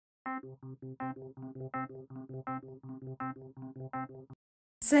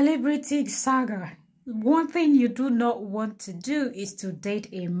Celebrity saga. One thing you do not want to do is to date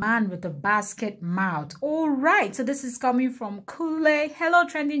a man with a basket mouth. All right, so this is coming from Kunle. Hello,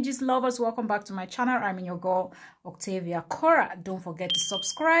 trending gist lovers. Welcome back to my channel. I'm your girl, Octavia Cora. Don't forget to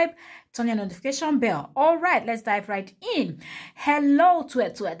subscribe, turn your notification bell. All right, let's dive right in. Hello,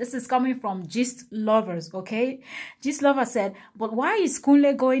 Twe. This is coming from Gist Lovers, okay? Gist Lover said, but why is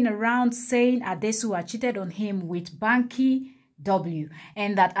Kunle going around saying Adesuwa cheated on him with Banky W,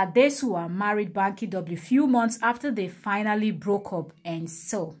 and that Adesuwa married Banky W few months after they finally broke up? And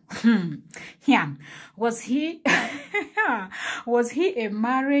so, yeah, was he was he a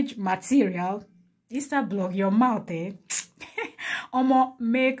marriage material? Insta blog your mouth, eh? Omo,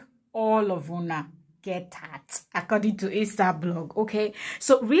 make all of una get that, according to Insta blog. Okay,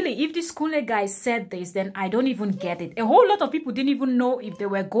 so really, if this Kunle guy said this, then I don't even get it. A whole lot of people didn't even know if they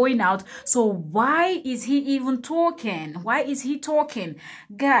were going out, so why is he even talking? Why is he talking?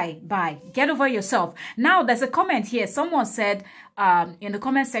 Guy, bye, get over yourself. Now there's a comment here. Someone said in the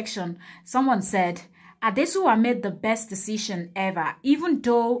comment section, someone said Adesuwa made the best decision ever. Even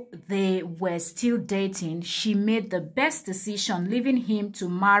though they were still dating, she made the best decision, leaving him to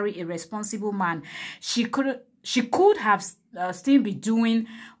marry a responsible man. She could have still be doing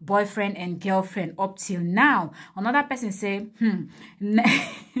boyfriend and girlfriend up till now. Another person say,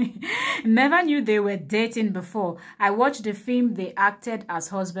 never knew they were dating before. I watched the film they acted as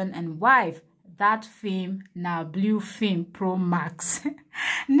husband and wife. That film now Blue Film Pro Max.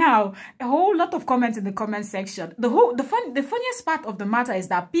 Now, a whole lot of comments in the comment section. The funniest part of the matter is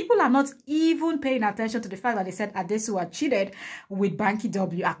that people are not even paying attention to the fact that they said Adesuwa cheated with Banky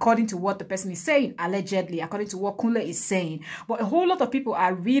W, according to what the person is saying, allegedly, according to what Kunle is saying. But a whole lot of people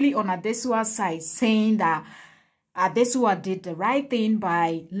are really on Adesuwa's side, saying that Adesuwa did the right thing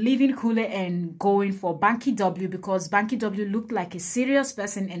by leaving Kunle and going for Banky W, because Banky W looked like a serious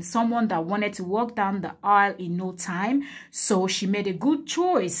person and someone that wanted to walk down the aisle in no time. So she made a good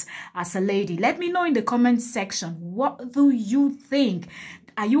choice as a lady. Let me know in the comment section, what do you think?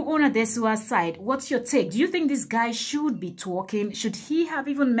 Are you on Adesuwa's side? What's your take? Do you think this guy should be talking? Should he have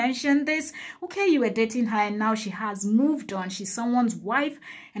even mentioned this? Okay, you were dating her and now she has moved on. She's someone's wife,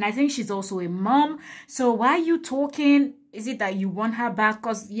 and I think she's also a mom. So why are you talking? Is it that you want her back?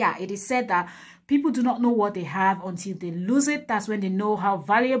 Because, yeah, it is said that people do not know what they have until they lose it. That's when they know how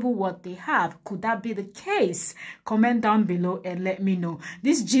valuable what they have. Could that be the case? Comment down below and let me know.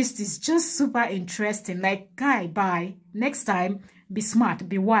 This gist is just super interesting. Like, guy, bye. Next time, be smart,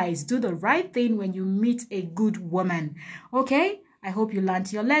 be wise, do the right thing when you meet a good woman. Okay? I hope you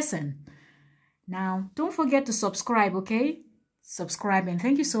learned your lesson. Now, don't forget to subscribe, okay? Subscribe, and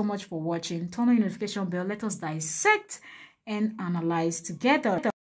thank you so much for watching. Turn on your notification bell. Let us dissect and analyze together.